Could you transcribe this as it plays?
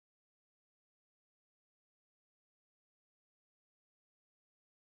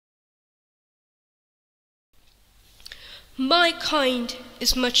My kind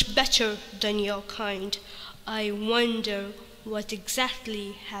is much better than your kind. I wonder what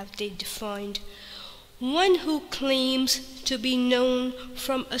exactly have they defined. One who claims to be known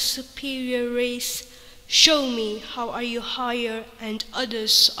from a superior race. Show me how are you higher and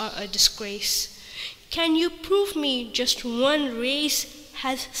others are a disgrace. Can you prove me just one race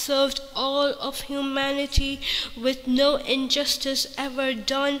has served all of humanity with no injustice ever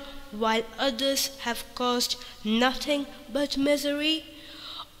done, while others have caused nothing but misery?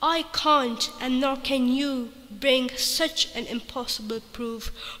 I can't, and nor can you, bring such an impossible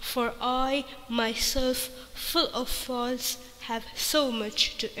proof, for I, myself, full of faults, have so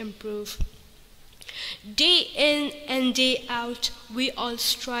much to improve. Day in and day out, we all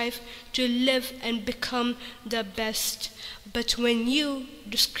strive to live and become the best. But when you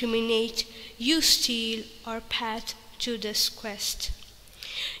discriminate, you steal our path to this quest.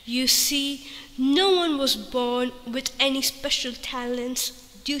 You see, no one was born with any special talents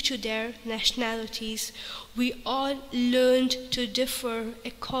due to their nationalities. We all learned to differ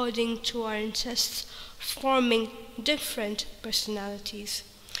according to our interests, forming different personalities.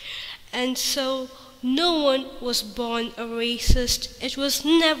 And so, no one was born a racist. It was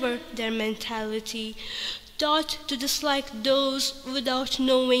never their mentality. Taught to dislike those without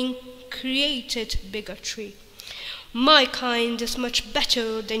knowing created bigotry. My kind is much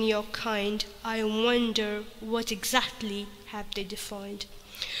better than your kind. I wonder what exactly have they defined.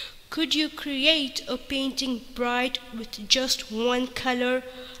 Could you create a painting bright with just one color?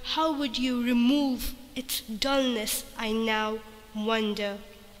 How would you remove its dullness, I now wonder?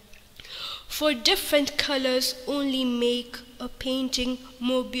 For different colors only make a painting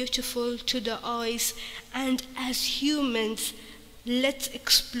more beautiful to the eyes, and as humans, let's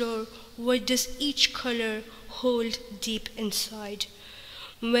explore what does each color hold deep inside.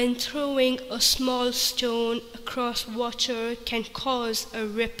 When throwing a small stone across water can cause a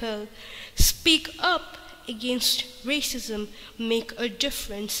ripple, speak up against racism, make a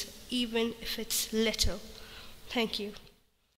difference even if it's little. Thank you.